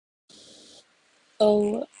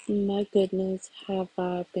Oh my goodness, have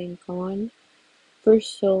I been gone for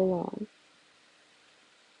so long?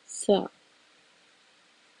 So,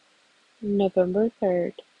 November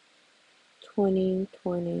 3rd,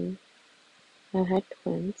 2020, I had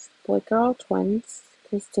twins, boy girl twins,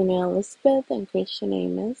 Christina Elizabeth and Christian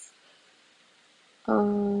Amos.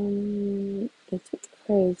 It's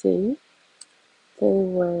crazy. They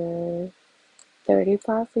were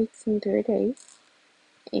 35 weeks and 3 days,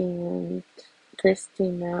 and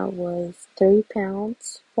Christina was 3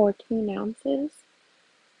 pounds, 14 ounces,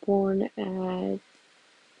 born at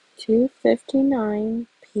 2:59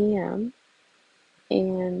 p.m.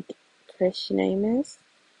 and Christian Amos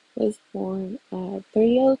was born at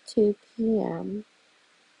 3:02 p.m.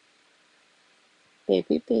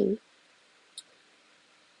 Baby B.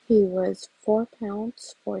 He was 4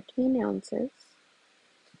 pounds, 14 ounces.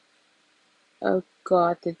 Oh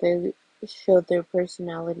God, did they show their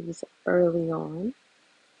personalities early on.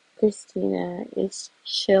 Christina is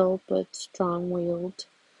chill but strong-willed.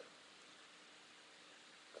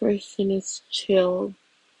 Christian is chill,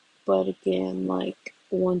 but again, like,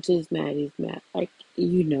 once he's mad, he's mad. Like,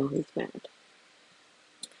 he's mad.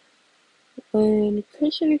 When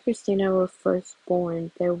Christian and Christina were first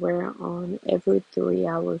born, they were on every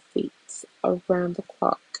 3-hour feeds around the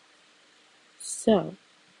clock. So,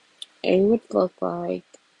 it would look like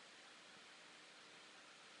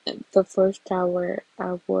the first hour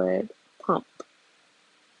I would pump,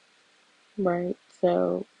 right?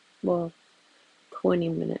 So, well, 20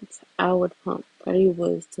 minutes I would pump, but it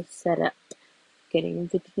was to set up, getting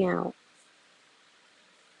everything out,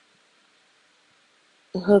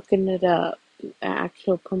 hooking it up,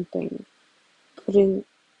 actual pumping, putting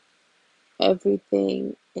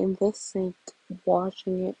everything in the sink,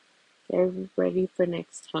 washing it, getting ready for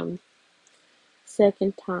next time.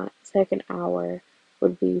 Second hour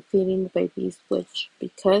would be feeding the babies, which,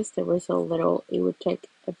 because they were so little, it would take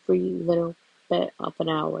every little bit of an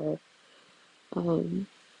hour. Um,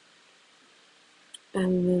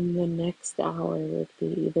 and then the next hour would be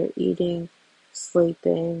either eating,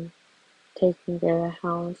 sleeping, taking care of the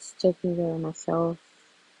house, taking care of myself,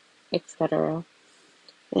 etc.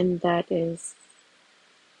 And that is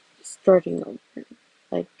starting over,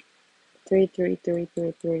 like 3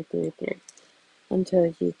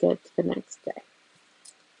 until you get to the next day.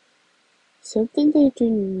 Something they do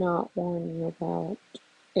not warn you about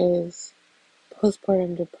is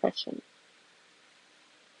postpartum depression.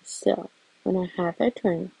 So, when I had my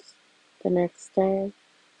twins, the next day,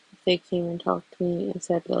 they came and talked to me and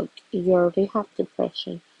said, look, you already have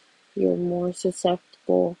depression. You're more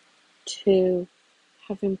susceptible to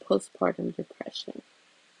having postpartum depression.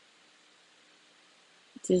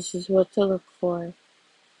 This is what to look for.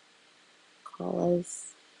 Call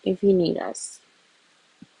us if you need us.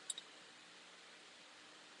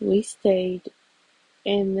 We stayed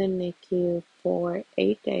in the NICU for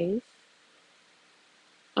 8 days.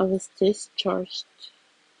 I was discharged,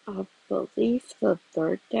 I believe, the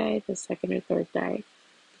second or third day,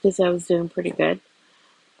 because I was doing pretty good.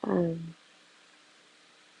 Um,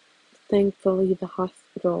 Thankfully, the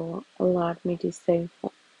hospital allowed me to stay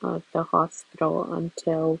at the hospital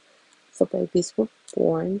until the babies were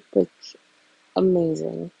born, which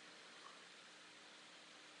amazing.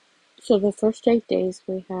 So the first 8 days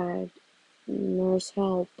we had nurse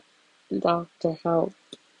help, doctor help,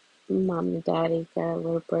 mom and daddy got a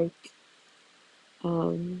little break,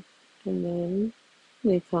 and then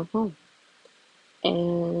we come home.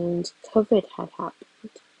 And COVID had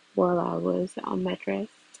happened while I was on bed rest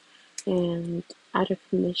and out of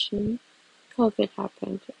commission. COVID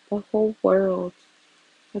happened. The whole world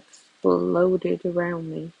exploded around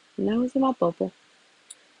me, and I was in my bubble.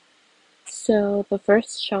 So the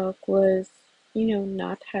first shock was,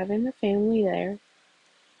 not having the family there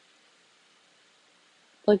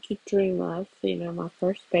like you dream of, my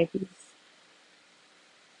first babies.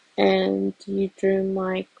 And you dream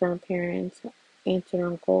like grandparents, aunts and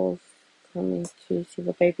uncles coming to see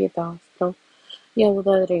the baby at the hospital. Yeah, well,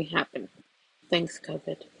 that didn't happen. Thanks,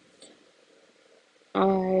 COVID.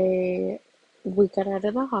 We got out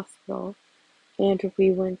of the hospital and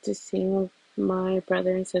we went to see my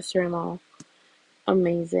brother and sister-in-law.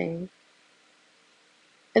 Amazing.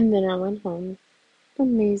 And then I went home.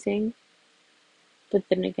 Amazing. But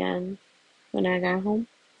then again, when I got home,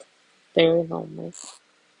 very lonely.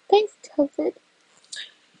 Thanks, COVID.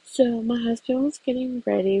 So my husband was getting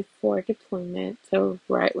ready for deployment. So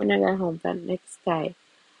right when I got home that next day,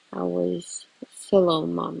 I was solo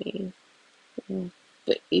mommy.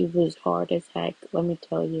 But it was hard as heck, let me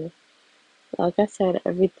tell you. Like I said,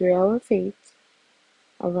 every 3-hour feeds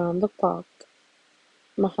around the clock.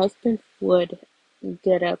 My husband would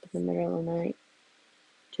get up in the middle of the night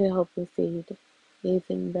to help him feed,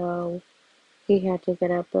 even though he had to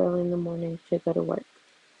get up early in the morning to go to work.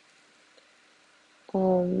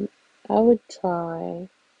 I would try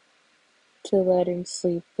to let him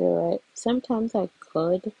sleep through it. Sometimes I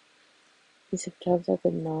could, and sometimes I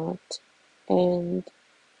could not. And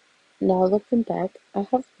now looking back, I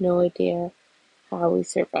have no idea how we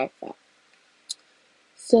survived that.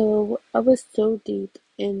 So I was so deep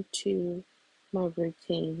into my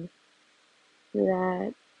routine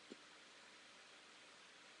that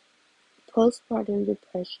postpartum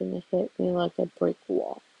depression hit me like a brick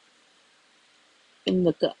wall in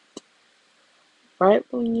the gut. Right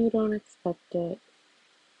when you don't expect it,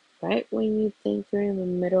 right when you think you're in the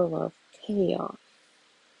middle of chaos,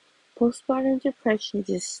 postpartum depression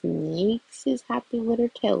just sneaks his happy little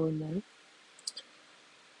tail in there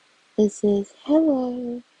and says,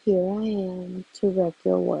 "Hello, here I am to wreck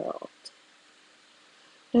your world."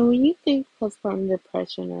 Now, when you think postpartum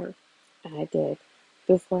depression, or I did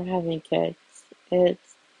before having kids,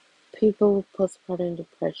 it's people with postpartum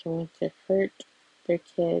depression want to hurt their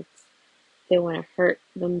kids, they want to hurt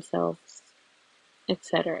themselves,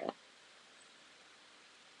 etc.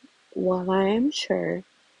 While I am sure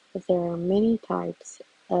that there are many types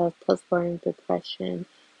of postpartum depression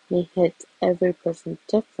and it hits every person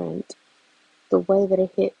different, the way that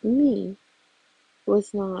it hit me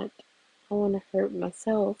was not, I want to hurt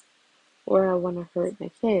myself or I want to hurt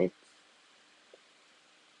my kids.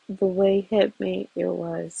 The way it hit me, it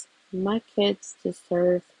was, my kids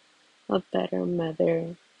deserve a better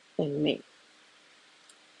mother than me.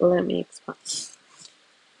 Let me explain.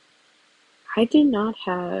 I did not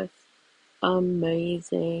have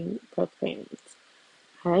amazing birth parents.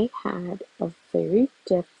 I had a very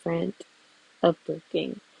different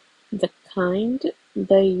upbringing. The kind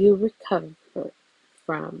that you recover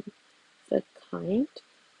from. The kind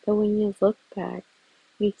that when you look back,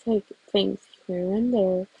 you take things here and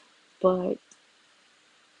there, but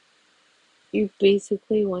you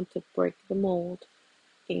basically want to break the mold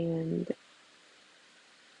and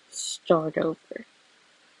start over.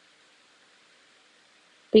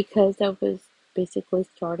 Because I was basically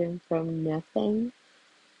starting from nothing,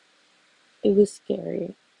 it was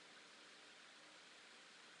scary.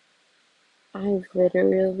 I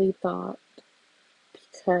literally thought,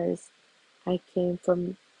 because I came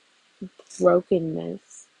from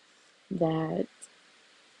brokenness, that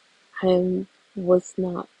I was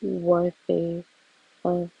not worthy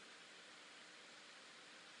of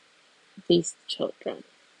these children.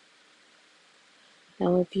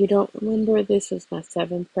 Now, if you don't remember, this was my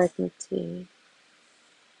 7th pregnancy,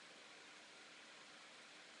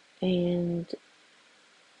 and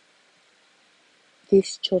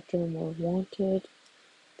these children were wanted,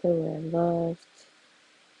 they were loved,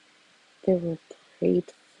 they were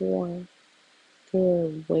prayed for, they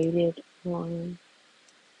were waited on.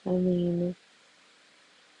 I mean,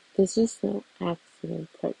 this is no accident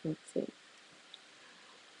pregnancy.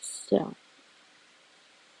 So,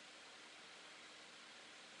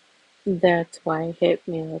 that's why it hit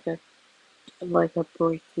me like a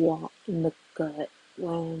brick wall in the gut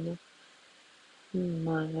when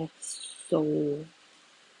my soul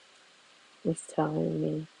was telling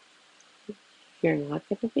me, you're not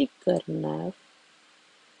going to be good enough.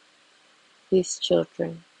 These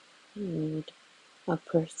children need a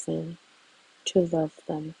person to love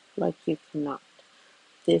them like you cannot.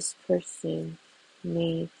 This person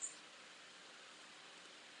needs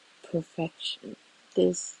perfection.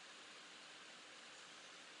 This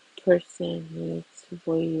person needs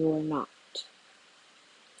what you are not.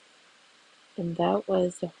 And that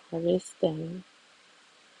was the hardest thing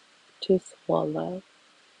to swallow.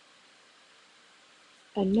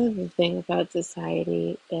 Another thing about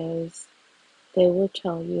society is they will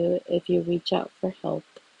tell you, if you reach out for help,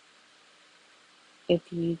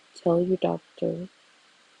 if you tell your doctor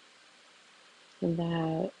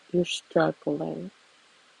that you're struggling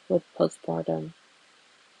with postpartum,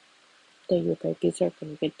 that your babies are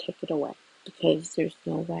going to get taken away because there's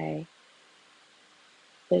no way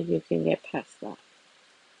that you can get past that.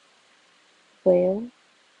 Well,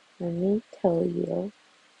 let me tell you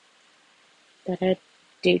that I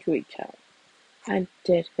did reach out. I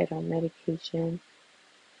did get on medication.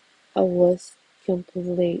 I was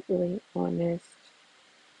completely honest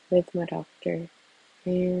with my doctor,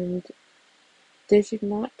 and they did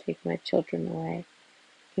not take my children away.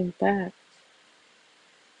 In fact,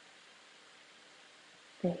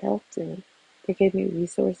 they helped me. They gave me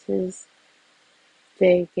resources.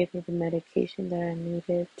 They gave me the medication that I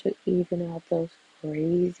needed to even out those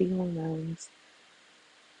crazy hormones.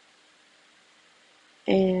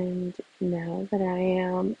 And now that I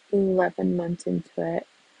am 11 months into it,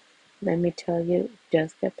 let me tell you, it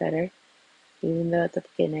does get better. Even though at the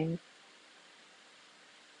beginning,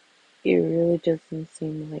 it really doesn't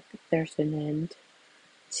seem like there's an end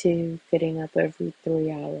to getting up every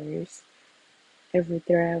 3 hours, every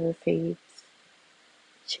 3 hour feeds,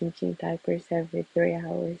 changing diapers every 3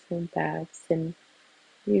 hours and baths, and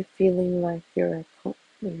you're feeling like you're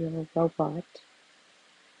a robot.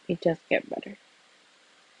 It does get better.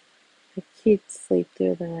 The kids sleep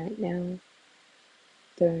through the night now.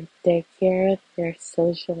 They're in daycare, they're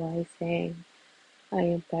socializing. I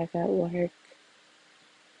am back at work.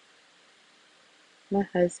 My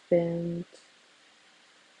husband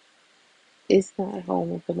is not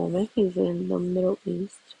home at the moment. He's in the Middle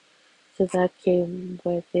East. So that came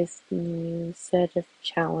with this new set of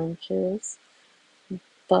challenges.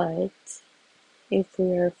 But if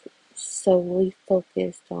we are solely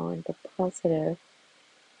focused on the positive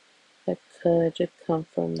that could come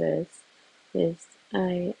from this, is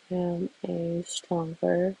I am a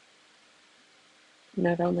stronger,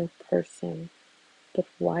 not only person, but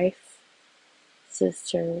wife,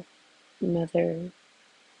 sister, mother,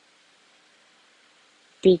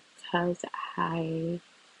 because I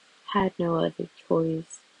had no other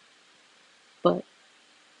choice but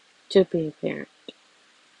to be a parent,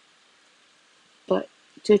 but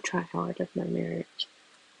to try hard at my marriage,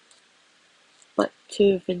 but to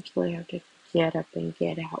eventually have to get up and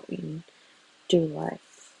get out and do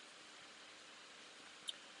life.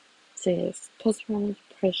 So yes, postpartum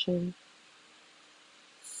depression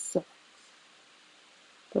sucks,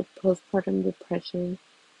 but postpartum depression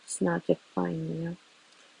does not define you.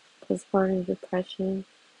 Postpartum depression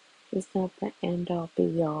is not the end all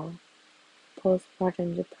be all.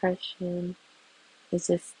 Postpartum depression is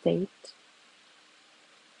a state,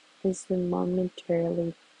 is a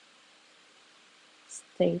momentarily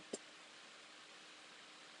state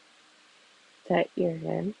that you're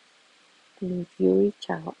in, and if you reach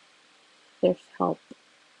out, there's help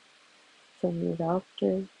from your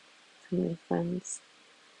doctor, from your friends,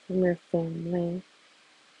 from your family.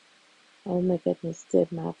 Oh my goodness,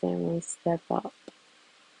 did my family step up?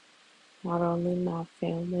 Not only my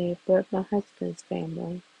family, but my husband's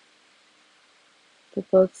family. They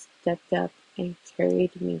both stepped up and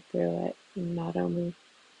carried me through it. And not only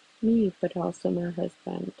me, but also my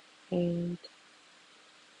husband. And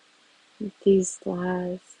these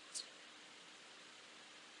last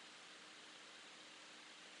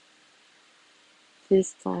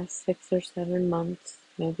these last 6 or 7 months,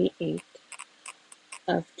 maybe 8,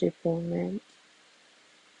 of deployment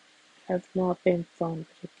have not been fun,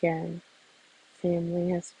 but again,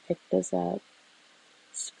 family has picked us up,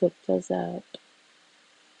 scooped us up,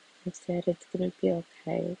 and said it's gonna be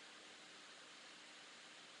okay.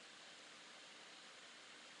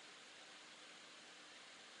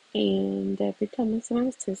 And every time I see my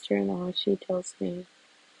sister-in-law, she tells me,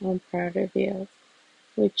 I'm proud of you,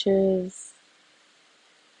 which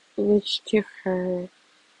to her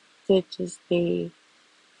could just be,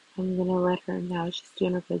 I'm gonna let her know she's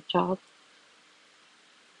doing a good job.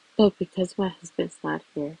 But because my husband's not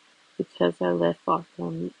here, because I live far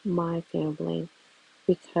from my family,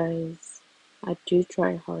 because I do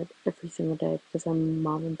try hard every single day because I'm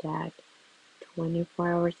mom and dad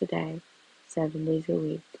 24 hours a day, 7 days a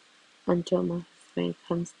week, until my husband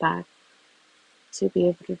comes back to be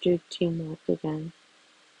able to do teamwork again.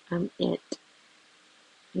 I'm it.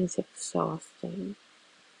 It's exhausting.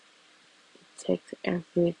 It takes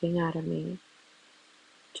everything out of me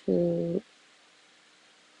to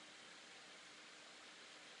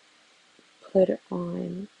put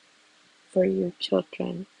on for your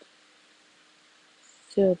children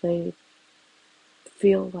so they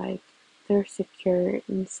feel like they're secure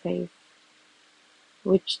and safe,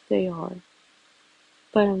 which they are.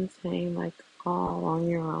 But I'm saying, like, all on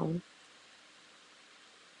your own.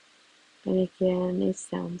 And again, it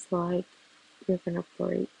sounds like you're gonna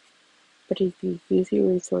break. But if you use your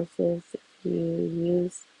resources, if you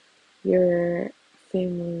use your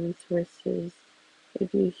family resources,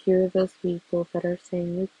 if you hear those people that are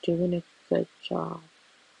saying you're doing a good job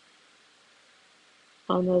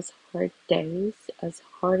on those hard days, as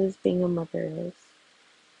hard as being a mother is,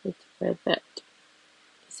 it's worth it.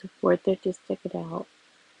 It's worth it to stick it out.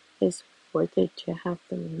 It's worth it to have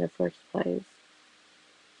them in the first place.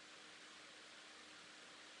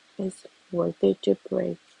 It's worth it to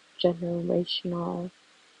break generational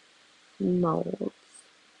molds.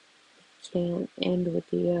 It can't end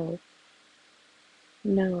with you.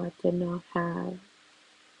 No, I did not have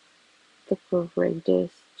the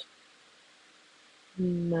greatest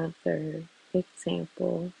mother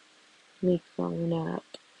example me growing up,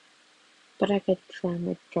 but I could try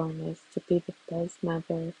my darndest to be the best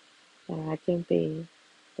mother that I can be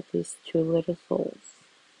for these two little souls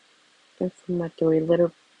and for my three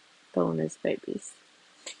little bonus babies.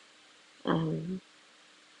 Um,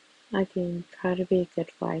 I can try to be a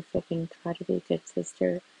good wife, I can try to be a good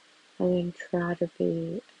sister, I can try to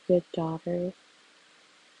be a good daughter.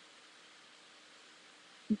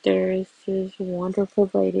 There is this wonderful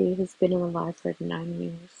lady who's been in my life for 9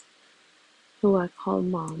 years, who I call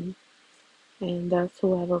mom, and that's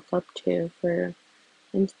who I look up to for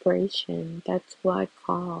inspiration. That's who I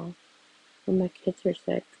call when my kids are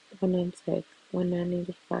sick, when I'm sick, when I need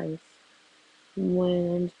advice, when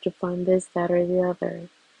I need to find this, that, or the other.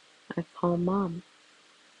 I call mom,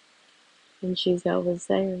 and she's always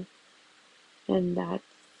there, and that's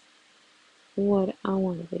what I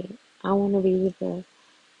want to be. I want to be the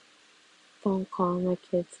phone call my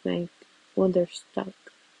kids make when they're stuck.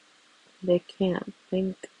 They can't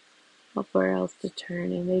think of where else to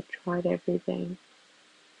turn and they tried everything.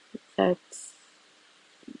 That's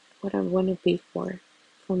what I want to be for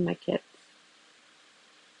my kids.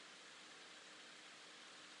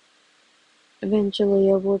 Eventually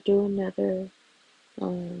I will do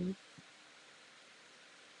um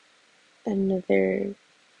another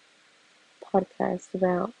podcast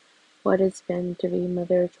about what it's been to be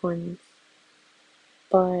mother of twins.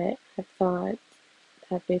 But I thought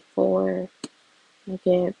that before I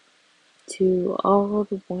get to all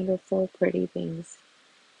the wonderful pretty things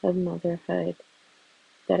of motherhood,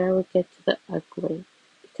 that I would get to the ugly,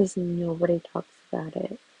 because nobody talks about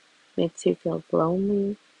it. Makes you feel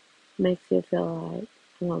lonely, makes you feel like,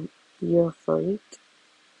 well, you're a freak.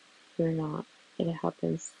 You're not. It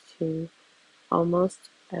happens to almost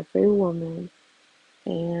every woman,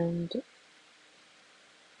 and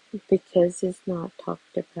because it's not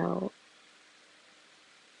talked about,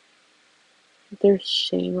 there's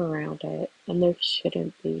shame around it, and there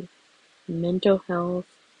shouldn't be. Mental health,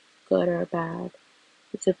 good or bad,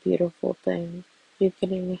 is a beautiful thing. You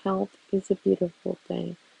getting help is a beautiful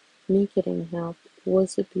thing. Me getting help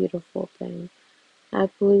was a beautiful thing. I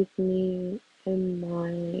believe me and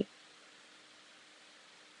my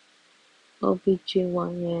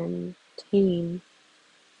OBGYN team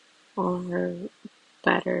are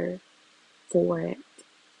better for it.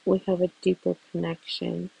 We have a deeper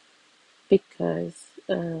connection because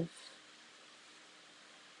of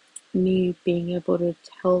me being able to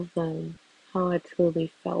tell them how I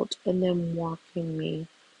truly felt and them walking me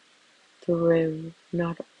through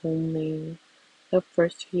not only the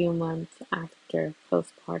first few months after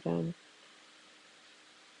postpartum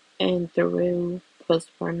and through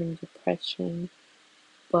postpartum depression,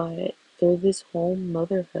 but through this whole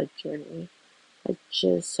motherhood journey. I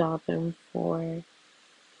just saw them for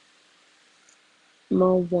my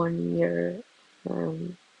 1 year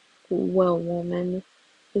well woman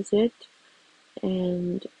visit,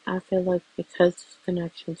 and I feel like because those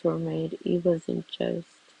connections were made, it wasn't just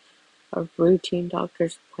a routine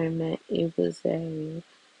doctor's appointment, it was a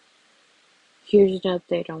here's an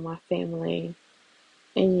update on my family,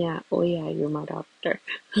 and yeah, oh yeah, you're my doctor.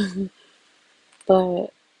 But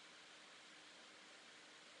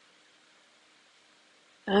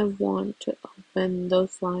I want to open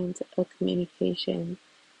those lines of communication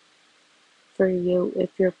for you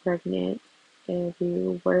if you're pregnant, if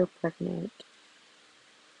you were pregnant,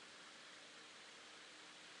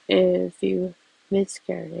 if you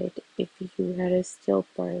miscarried, if you had a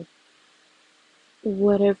stillbirth,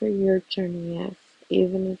 whatever your journey is,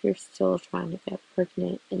 even if you're still trying to get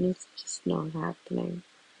pregnant and it's just not happening,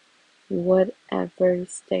 whatever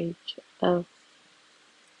stage of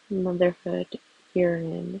motherhood you're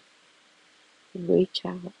in, reach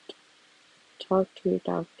out, talk to your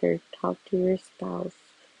doctor, talk to your spouse,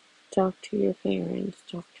 talk to your parents,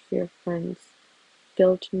 talk to your friends,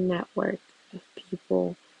 build a network of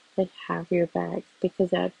people that have your back,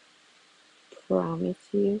 because I promise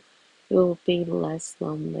you, it will be less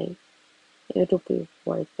lonely. It'll be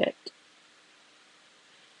worth it.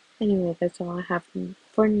 Anyway, that's all I have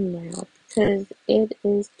for now, because it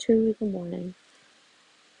is 2 in the morning.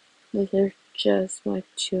 These are just my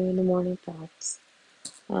 2 in the morning thoughts.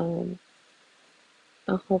 Um,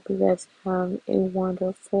 I hope you guys have a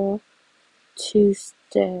wonderful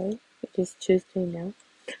Tuesday. It is Tuesday now.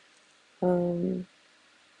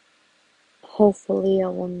 Hopefully I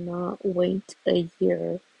will not wait a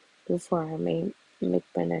year before I may make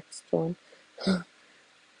my next one.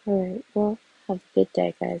 Alright, well, have a good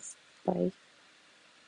day, guys. Bye.